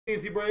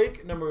Fancy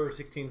break number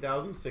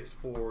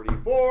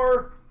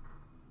 16,644.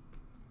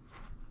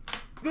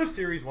 The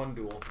Series 1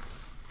 duel.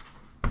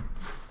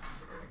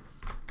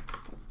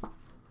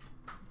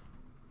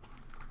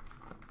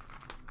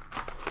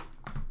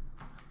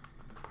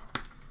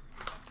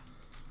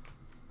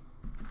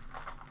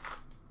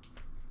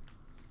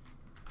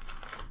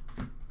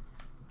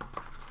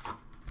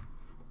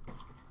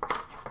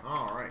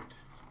 All right.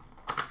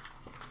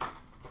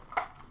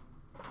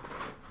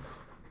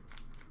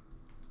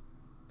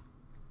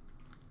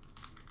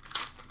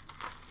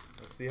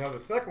 Let's see how the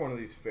second one of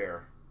these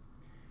fare.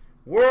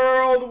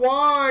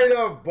 Worldwide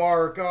of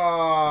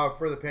Barkov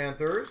for the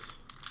Panthers.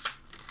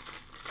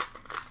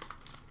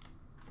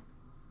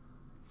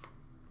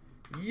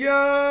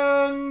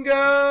 Young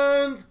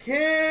Guns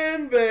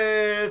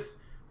Canvas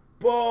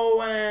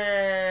Bowen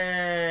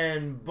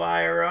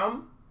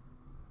Byram.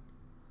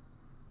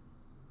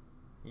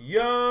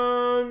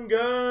 Young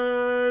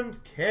Guns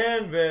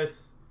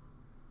Canvas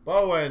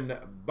Bowen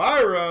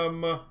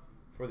Byram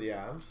for the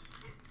Avs.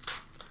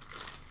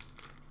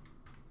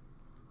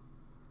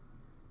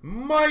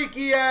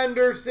 Mikey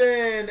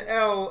Anderson,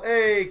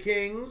 LA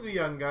Kings,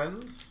 Young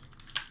Guns.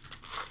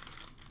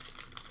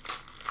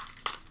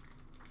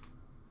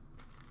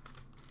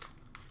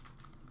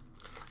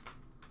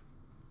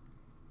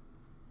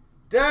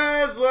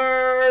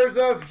 Dazzlers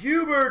of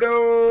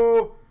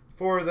Huberdeau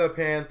for the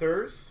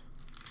Panthers.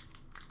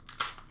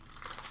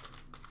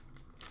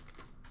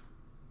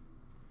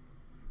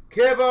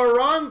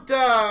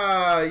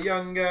 Kivaranta,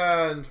 Young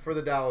Guns for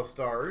the Dallas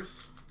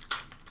Stars.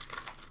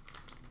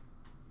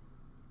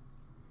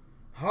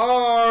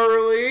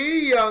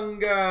 Harley, Young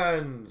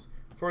Guns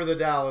for the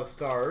Dallas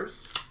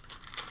Stars.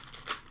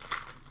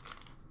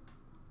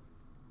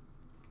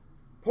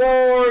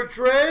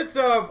 Portraits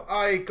of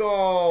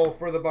Eichel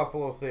for the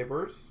Buffalo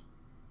Sabres.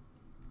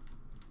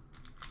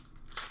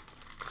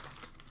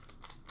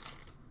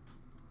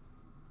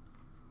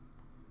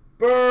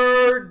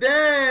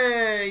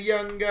 Burdin,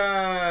 Young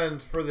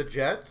Guns for the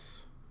Jets.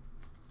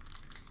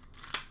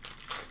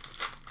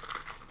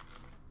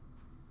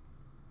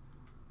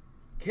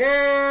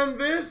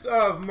 Canvas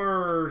of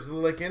Mers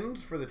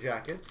Lickens for the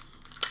Jackets.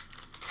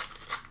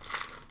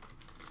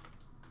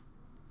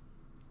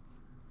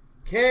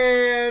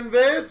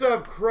 Canvas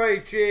of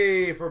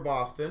Krejci for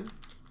Boston.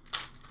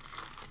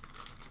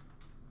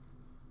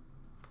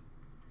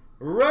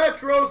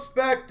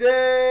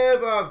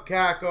 Retrospective of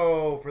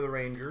Kako for the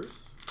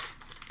Rangers.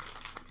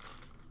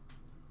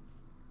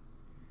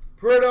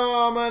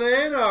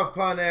 Predominant of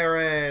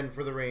Panarin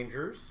for the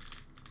Rangers.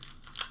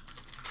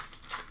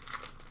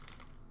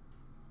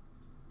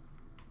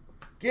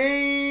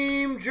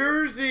 Game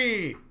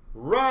jersey,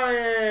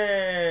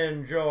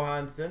 Ryan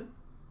Johansson,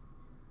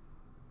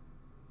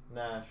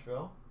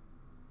 Nashville.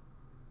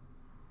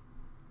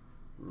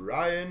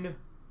 Ryan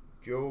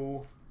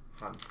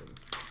Johansson.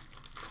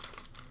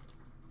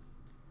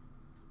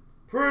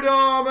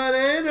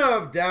 Predominant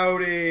of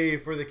Doughty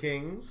for the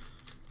Kings.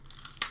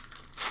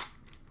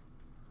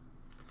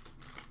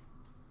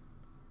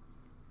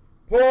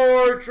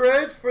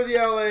 Portrait for the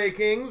LA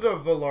Kings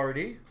of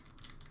Velarde.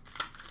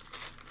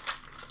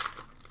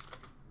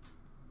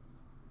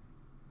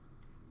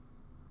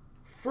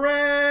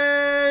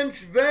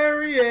 French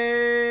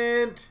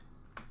variant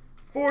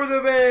for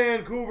the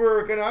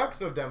Vancouver Canucks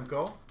of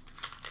Demko.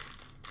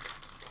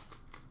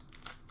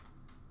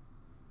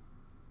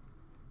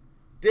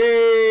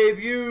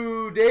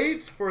 Debut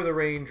dates for the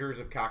Rangers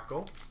of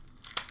Kako.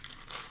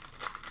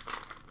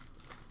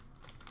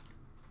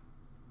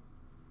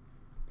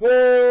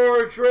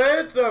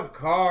 Portraits of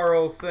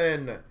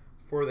Carlson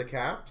for the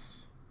Caps.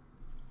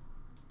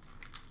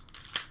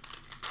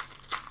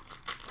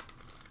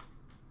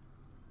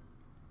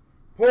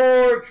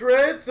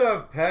 Portraits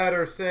of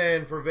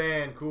Patterson for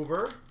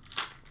Vancouver.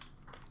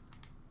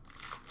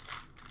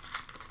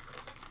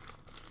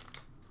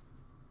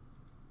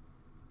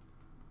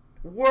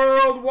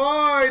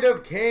 Worldwide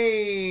of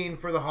Kane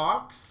for the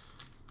Hawks.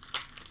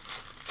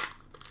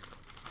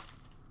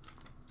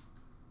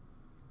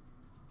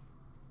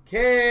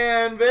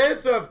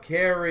 Canvas of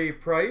Carey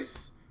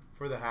Price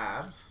for the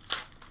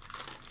Habs.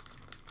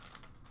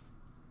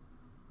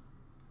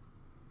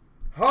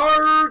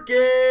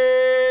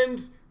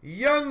 Harkins,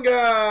 Young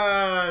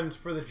Guns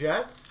for the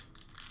Jets.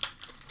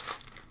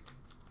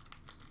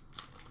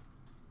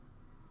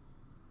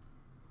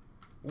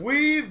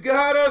 We've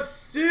got a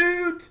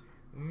suit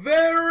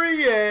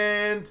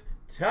variant,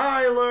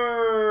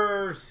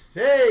 Tyler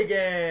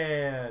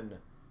Seguin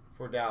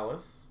for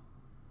Dallas.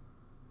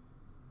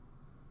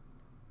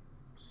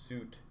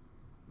 Suit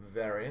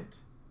variant,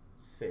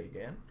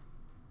 Seguin.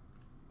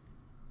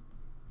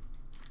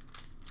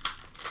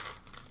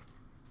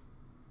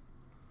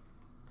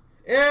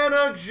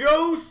 Anna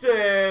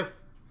Joseph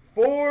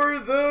for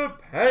the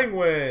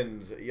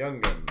Penguins, Young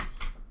Guns.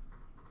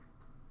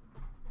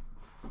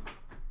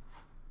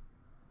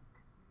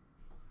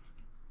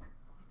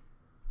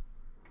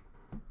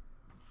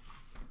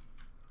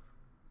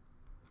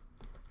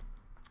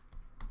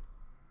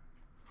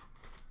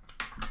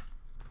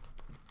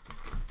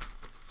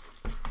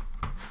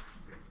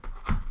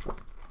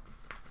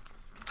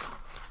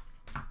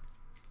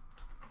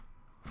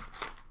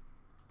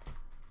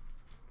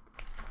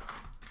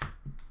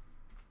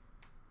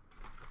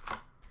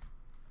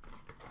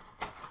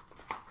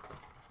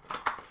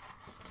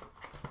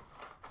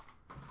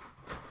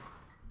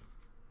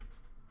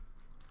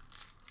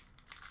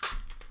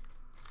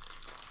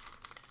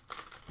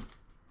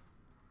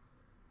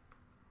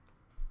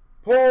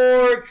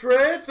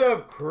 Portrait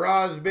of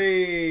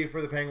Crosby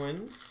for the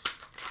Penguins.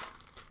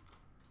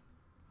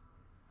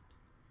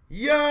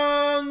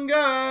 Young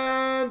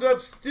Guns of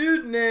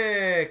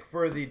Studnik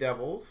for the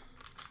Devils.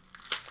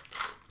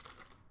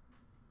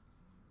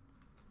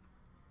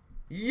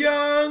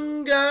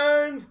 Young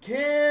Guns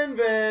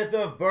canvas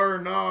of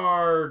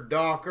Bernard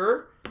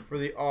Docker for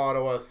the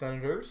Ottawa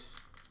Senators.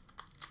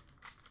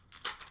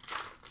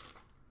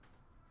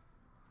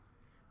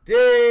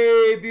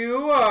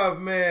 Debut of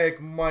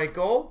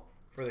McMichael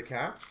for the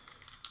Caps.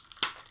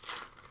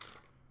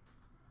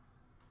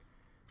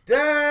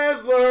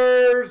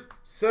 Dazzlers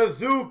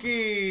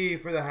Suzuki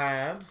for the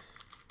Habs.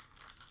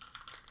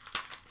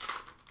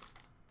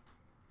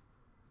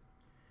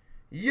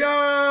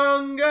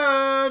 Young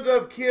Guns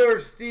of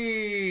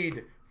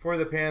Kiersteed for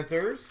the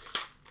Panthers.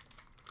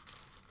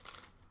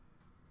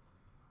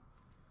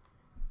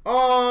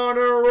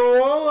 Honor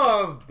Roll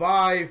of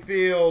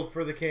Byfield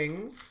for the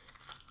Kings.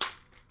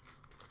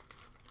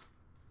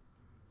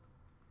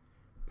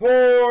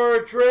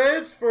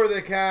 Portraits for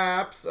the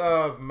Caps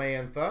of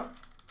Mantha.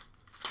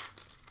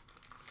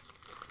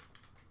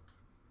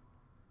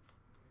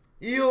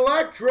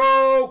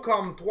 Electro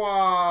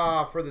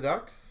Comtois for the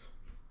Ducks.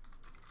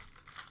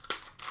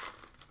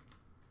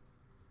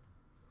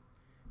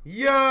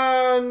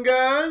 Young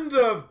Guns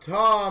of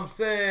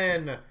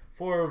Thompson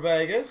for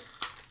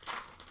Vegas.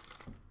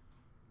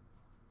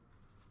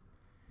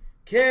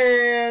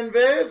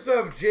 Canvas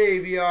of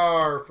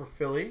JVR for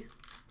Philly.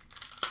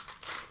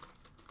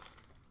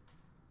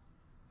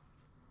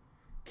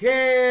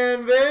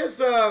 Canvas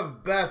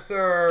of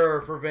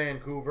Besser for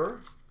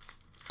Vancouver.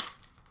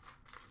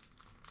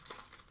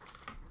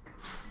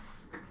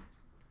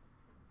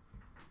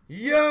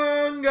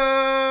 Young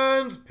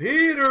Guns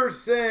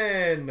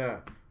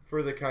Peterson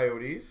for the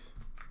Coyotes.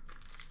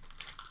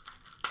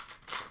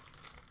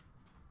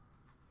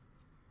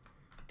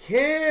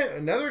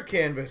 Another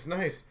canvas,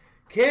 nice.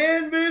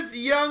 Canvas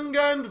Young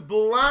Guns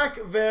black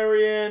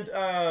variant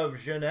of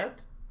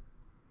Jeanette.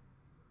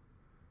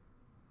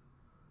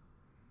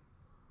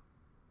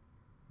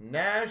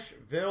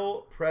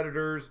 Nashville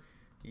Predators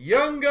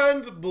Young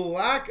Guns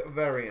black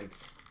variant.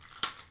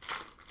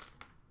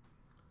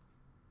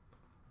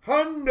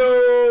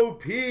 Hundo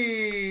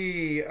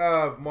P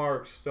of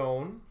Mark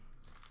Stone.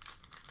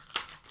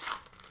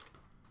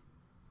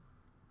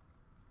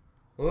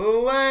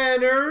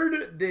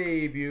 Leonard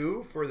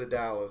debut for the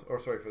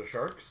for the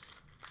Sharks.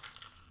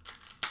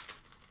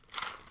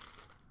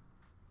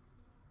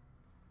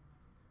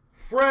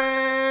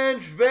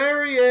 French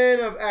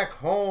variant of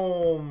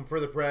Ekholm for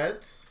the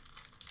Preds.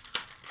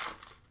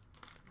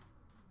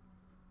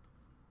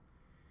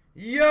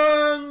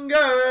 Young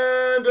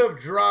Guns of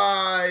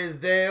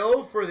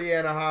Drysdale for the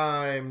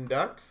Anaheim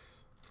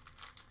Ducks.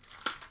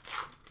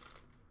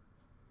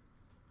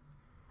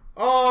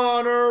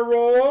 Honor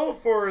Roll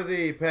for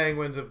the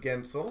Penguins of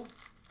Gensel.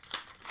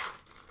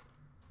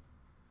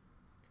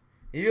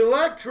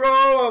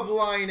 Electro of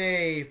Line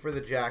A for the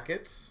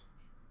Jackets.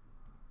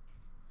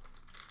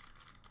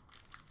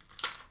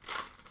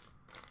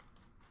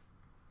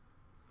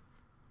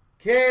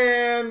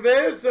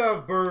 Canvas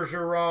of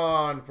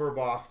Bergeron for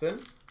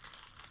Boston.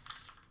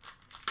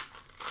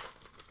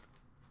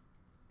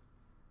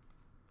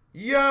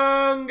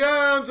 Young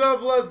Guns of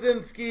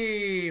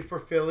Lazinski for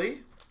Philly.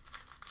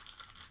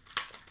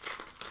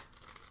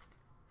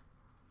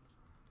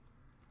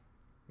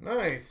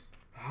 Nice.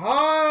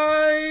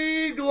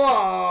 High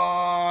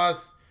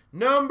gloss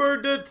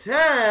number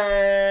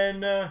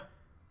 /10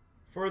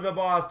 for the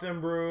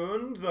Boston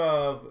Bruins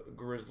of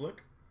Grzelcyk.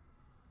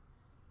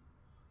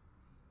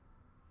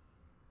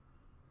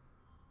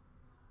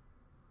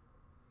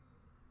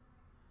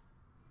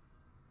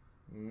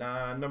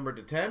 Number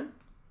 /10.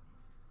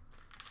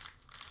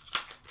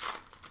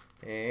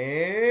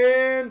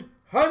 And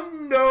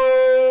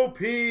Hundo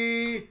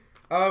P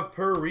of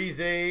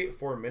Parise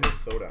for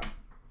Minnesota.